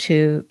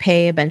to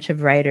pay a bunch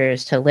of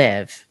writers to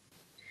live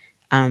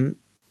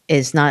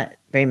is not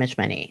very much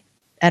money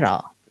at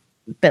all.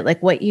 But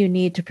like what you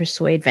need to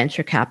persuade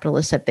venture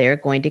capitalists that they're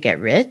going to get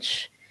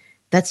rich,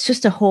 that's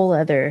just a whole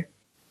other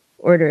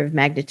order of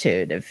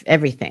magnitude of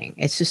everything.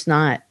 It's just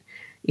not,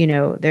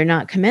 they're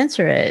not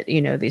commensurate,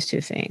 these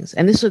two things.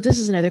 And this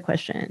is another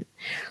question.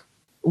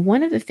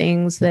 One of the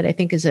things that I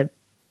think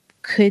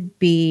could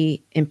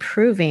be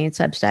improving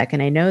Substack,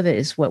 and I know that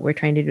is what we're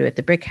trying to do at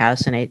the Brick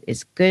House, and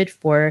it's good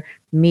for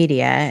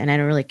media, and I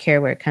don't really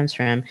care where it comes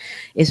from,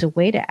 is a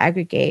way to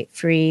aggregate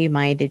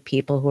free-minded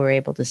people who are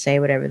able to say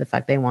whatever the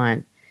fuck they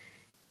want.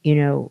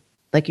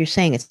 Like you're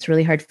saying, it's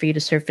really hard for you to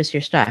surface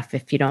your stuff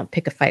if you don't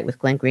pick a fight with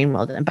Glenn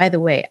Greenwald. And by the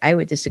way, I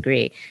would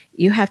disagree.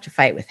 You have to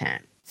fight with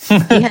him. He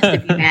has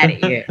to be mad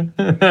at you.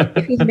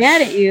 If he's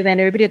mad at you, then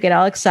everybody will get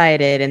all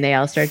excited and they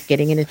all start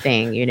getting in a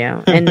thing,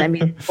 And I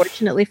mean,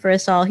 fortunately for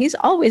us all, he's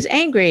always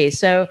angry.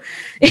 So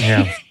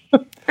yeah,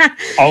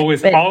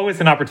 always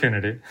an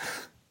opportunity.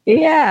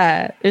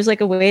 Yeah, there's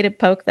like a way to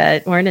poke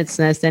that hornet's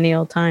nest any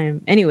old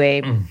time.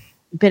 Anyway,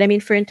 but I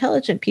mean, for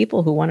intelligent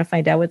people who want to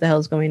find out what the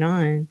hell's going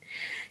on,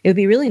 it would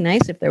be really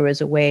nice if there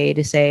was a way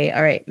to say,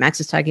 all right,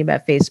 Max is talking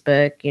about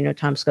Facebook,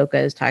 Tom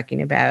Skoka is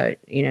talking about,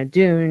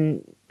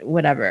 Dune,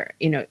 whatever,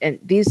 and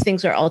these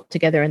things are all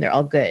together and they're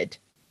all good.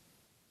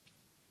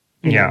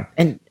 Yeah.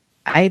 And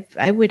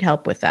I would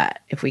help with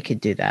that if we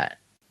could do that.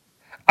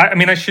 I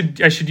mean, I should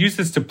use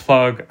this to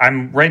plug.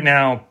 I'm right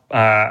now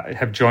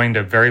have joined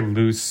a very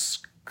loose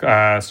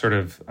sort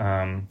of,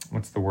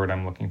 what's the word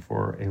I'm looking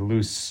for? A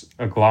loose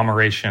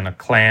agglomeration, a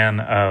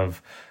clan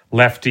of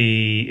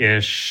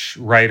lefty-ish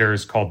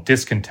writers called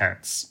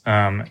Discontents.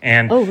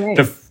 And right.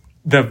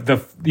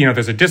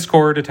 There's a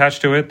Discord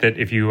attached to it that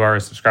if you are a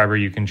subscriber,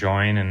 you can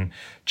join and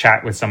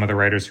chat with some of the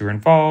writers who are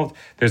involved.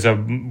 There's a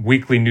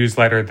weekly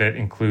newsletter that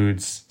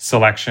includes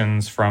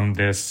selections from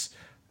this,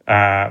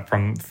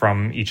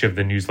 from each of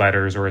the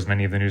newsletters, or as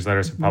many of the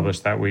newsletters have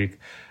published that week.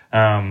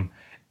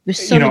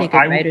 There's so many good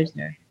writers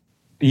there.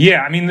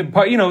 Yeah, I mean,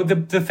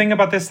 the thing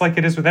about this, like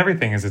it is with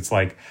everything, is it's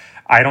like,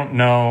 I don't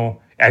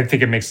know. I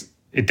think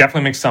it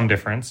definitely makes some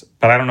difference,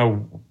 but I don't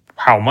know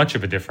how much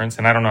of a difference,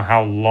 and I don't know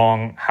how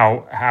long,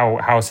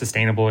 how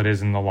sustainable it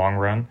is in the long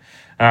run.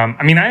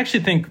 I mean, I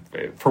actually think,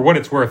 for what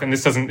it's worth, and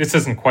this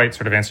doesn't quite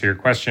sort of answer your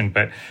question,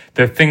 but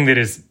the thing that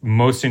is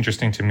most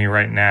interesting to me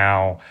right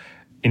now,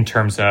 in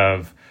terms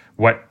of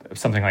what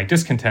something like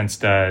Discontents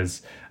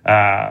does,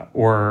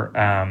 or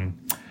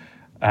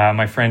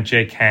my friend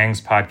Jay Kang's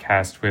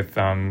podcast with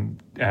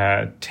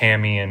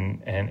Tammy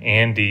and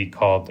Andy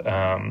called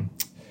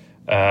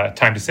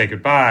Time to Say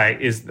Goodbye,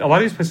 is a lot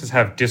of these places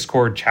have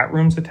Discord chat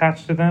rooms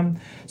attached to them.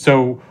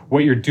 So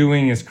what you're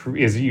doing is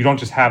you don't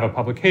just have a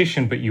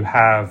publication, but you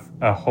have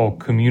a whole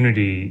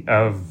community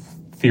of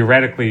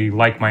theoretically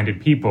like-minded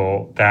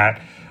people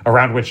that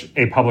around which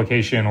a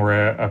publication or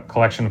a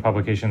collection of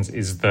publications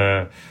is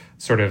the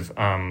sort of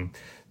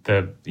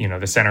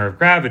the center of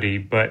gravity.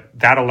 But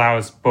that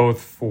allows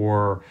both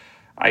for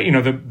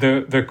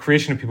the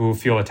creation of people who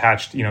feel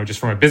attached, just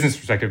from a business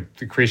perspective,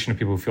 the creation of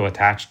people who feel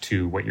attached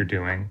to what you're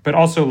doing, but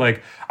also,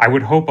 like, I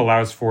would hope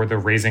allows for the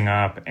raising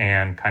up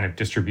and kind of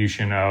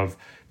distribution of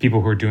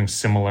people who are doing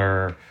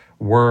similar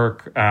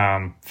work,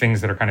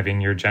 things that are kind of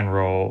in your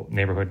general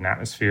neighborhood and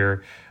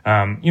atmosphere.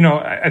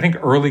 I think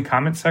early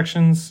comment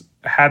sections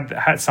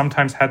had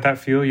sometimes had that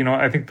feel.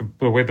 I think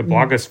the way the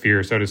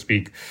blogosphere, so to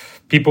speak,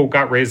 people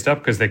got raised up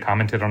because they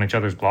commented on each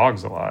other's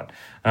blogs a lot.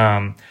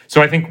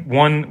 So I think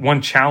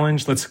one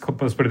challenge, let's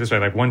put it this way,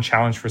 like one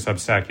challenge for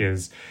Substack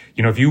is,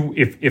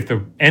 if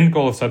the end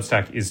goal of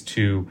Substack is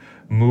to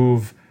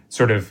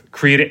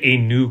create a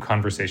new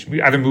conversation,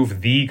 we either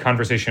move the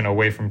conversation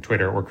away from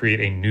Twitter or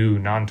create a new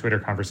non-Twitter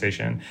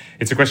conversation.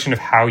 It's a question of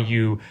how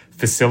you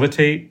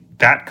facilitate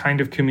that kind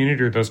of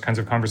community or those kinds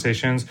of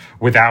conversations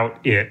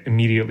without it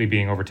immediately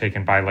being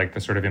overtaken by like the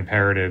sort of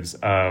imperatives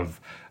of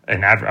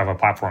a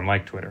platform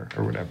like Twitter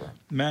or whatever.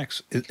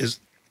 Max, is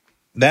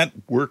that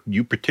work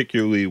you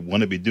particularly want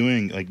to be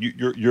doing? Like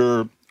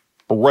you're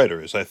a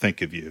writer, as I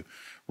think of you,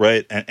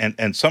 right?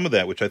 And some of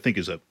that, which I think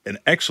is an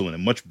excellent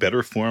and much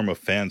better form of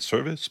fan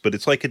service, but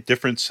it's like a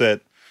different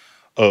set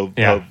of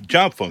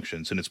job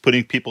functions, and it's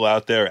putting people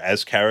out there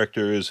as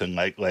characters and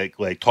like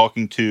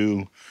talking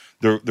to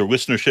their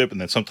listenership, and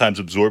then sometimes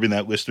absorbing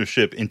that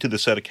listenership into the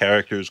set of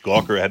characters.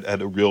 Gawker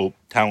had a real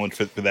talent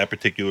for that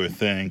particular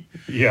thing.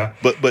 Yeah,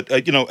 but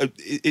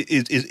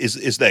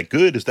is that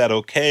good? Is that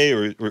okay,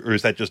 or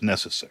is that just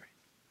necessary?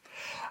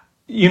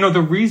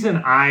 The reason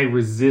I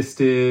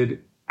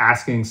resisted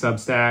asking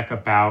Substack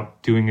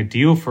about doing a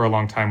deal for a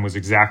long time was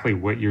exactly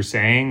what you're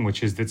saying,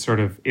 which is that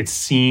sort of it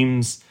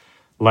seems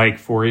like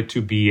for it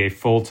to be a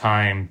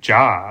full-time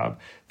job,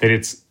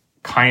 that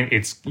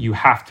you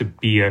have to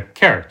be a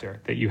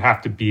character, that you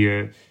have to be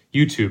a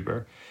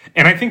YouTuber.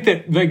 And I think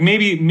that like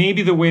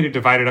maybe the way to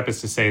divide it up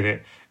is to say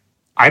that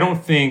I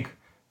don't think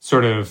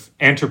sort of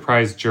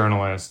enterprise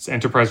journalists,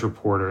 enterprise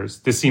reporters,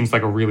 this seems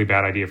like a really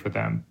bad idea for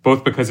them,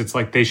 both because it's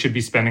like they should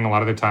be spending a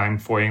lot of their time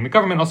foiling the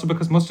government, also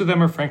because most of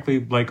them are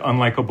frankly like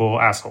unlikable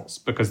assholes,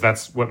 because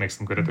that's what makes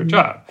them good at their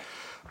job.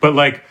 But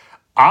like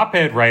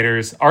op-ed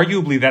writers,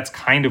 arguably, that's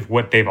kind of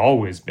what they've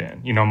always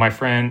been.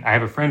 I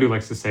have a friend who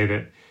likes to say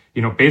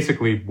that,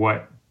 basically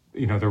what,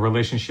 the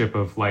relationship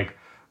of like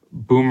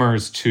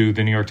boomers to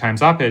the New York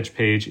Times op-ed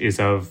page is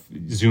of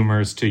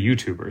Zoomers to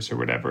YouTubers or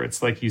whatever.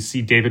 It's like you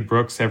see David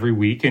Brooks every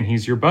week and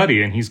he's your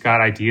buddy and he's got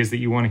ideas that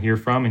you want to hear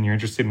from and you're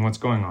interested in what's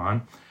going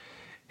on.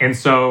 And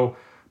so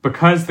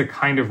because the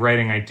kind of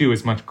writing I do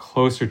is much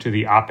closer to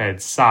the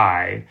op-ed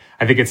side,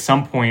 I think at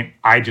some point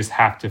I just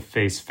have to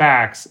face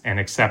facts and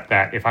accept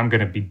that if I'm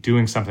going to be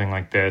doing something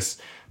like this,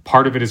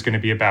 part of it is going to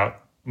be about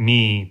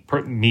me,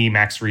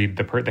 Max Read,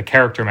 the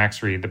character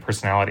Max Read, the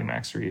personality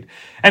Max Read.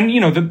 And,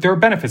 there are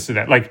benefits to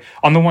that. Like,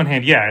 on the one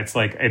hand, yeah, it's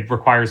like it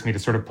requires me to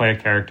sort of play a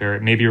character.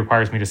 It maybe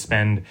requires me to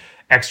spend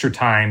extra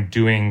time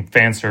doing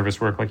fan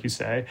service work, like you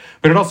say.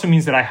 But it also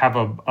means that I have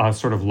a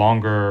sort of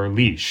longer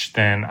leash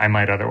than I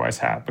might otherwise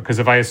have. Because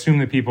if I assume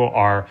that people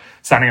are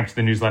signing up to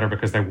the newsletter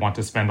because they want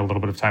to spend a little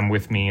bit of time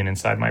with me and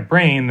inside my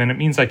brain, then it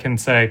means I can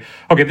say,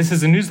 okay, this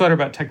is a newsletter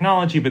about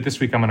technology, but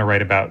this week I'm going to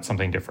write about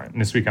something different.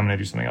 And this week I'm going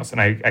to do something else.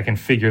 And I can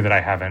figure that I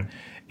haven't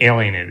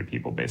alienated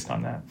people based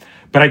on that.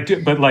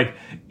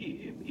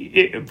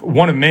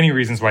 One of many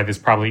reasons why this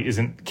probably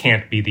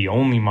can't be the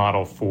only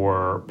model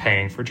for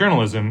paying for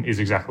journalism is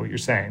exactly what you're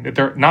saying. That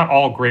they're not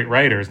all great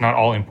writers, not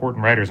all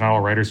important writers, not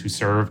all writers who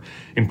serve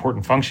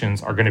important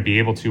functions are going to be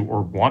able to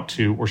or want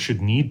to or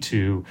should need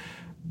to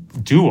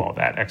do all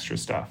that extra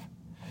stuff.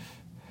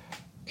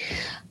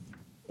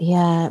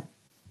 Yeah.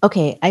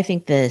 Okay. I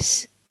think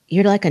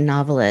you're like a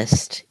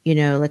novelist,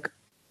 like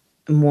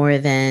more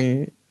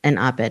than an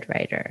op-ed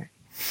writer.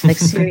 Like,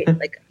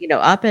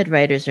 op-ed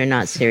writers are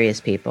not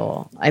serious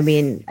people. I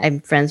mean,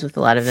 I'm friends with a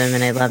lot of them,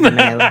 and I love them.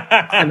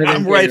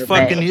 I'm right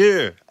fucking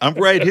here. I'm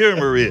right here,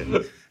 Maria.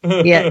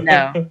 Yeah,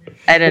 no,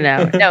 I don't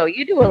know. No,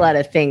 you do a lot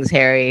of things,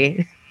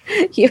 Harry.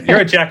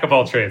 You're a jack of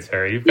all trades,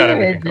 Harry. You've got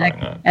everything going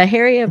on. A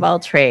Harry of all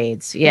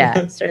trades.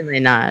 Yeah, certainly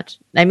not.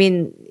 I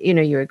mean,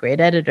 you're a great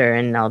editor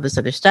and all this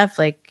other stuff.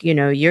 Like,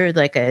 you're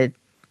like a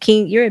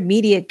king. You're a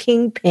media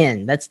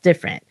kingpin. That's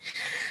different.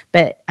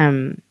 But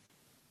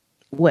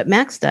what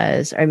Max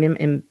does, I mean,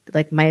 in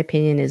my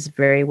opinion, is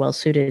very well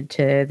suited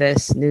to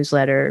this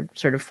newsletter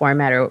sort of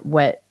format or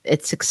what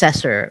its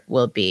successor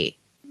will be,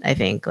 I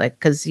think.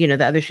 Because, the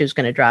other shoe is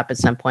going to drop at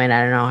some point.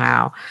 I don't know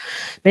how.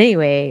 But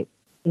anyway,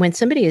 when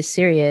somebody is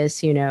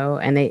serious,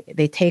 and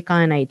they take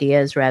on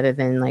ideas rather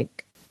than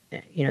like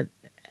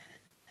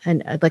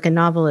a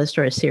novelist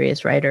or a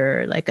serious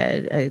writer, or like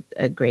a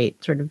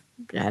great sort of,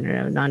 I don't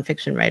know,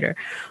 nonfiction writer,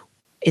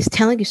 is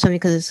telling you something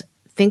because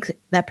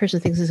that person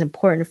thinks it's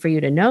important for you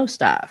to know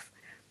stuff,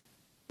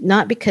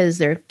 not because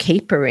they're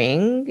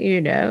capering,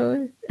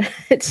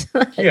 it's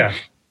like, yeah.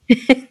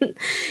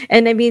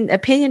 And I mean,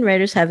 opinion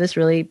writers have this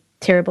really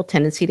terrible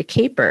tendency to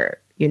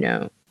caper,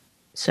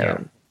 so yeah.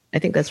 I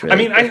think that's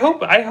really, I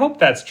hope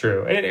that's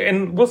true.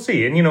 And we'll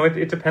see. And,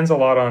 it depends a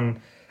lot on,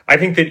 I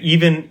think that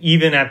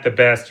even at the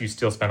best, you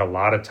still spend a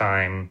lot of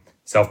time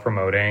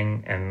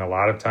self-promoting and a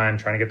lot of time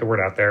trying to get the word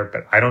out there.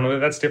 But I don't know that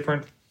that's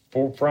different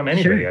from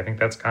anybody. Sure. I think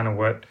that's kind of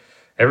what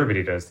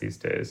everybody does these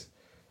days.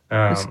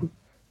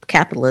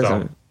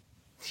 Capitalism.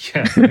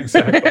 Yeah,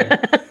 exactly.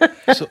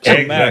 So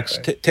exactly. Max,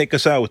 take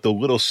us out with a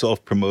little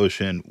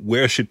self-promotion.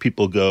 Where should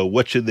people go?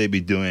 What should they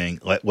be doing?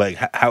 Like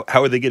how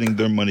are they getting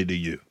their money to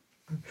you?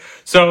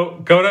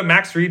 So go to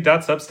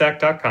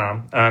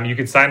maxread.substack.com. You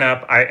can sign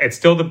up. It's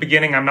still the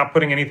beginning. I'm not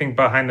putting anything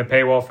behind the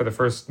paywall for the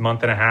first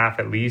month and a half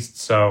at least.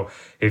 So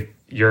if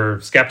you're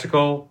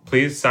skeptical,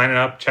 please sign it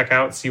up, check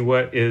out, see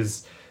what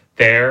is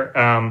there.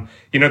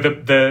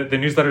 The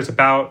newsletter is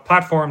about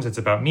platforms. It's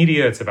about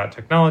media. It's about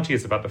technology.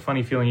 It's about the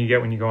funny feeling you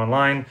get when you go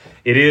online.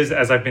 It is,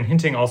 as I've been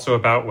hinting, also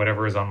about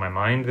whatever is on my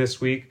mind this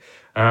week.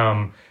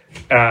 And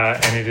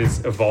it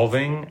is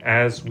evolving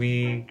as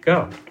we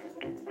go.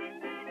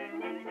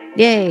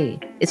 Yay.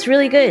 It's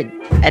really good.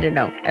 I don't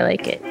know. I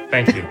like it.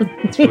 Thank you.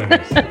 It's really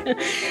nice.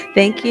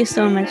 Thank you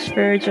so much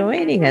for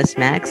joining us,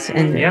 Max.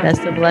 And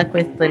best of luck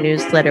with the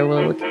newsletter.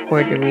 We'll look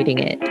forward to reading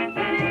it.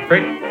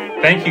 Great.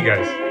 Thank you,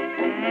 guys.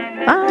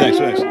 Bye. Thanks.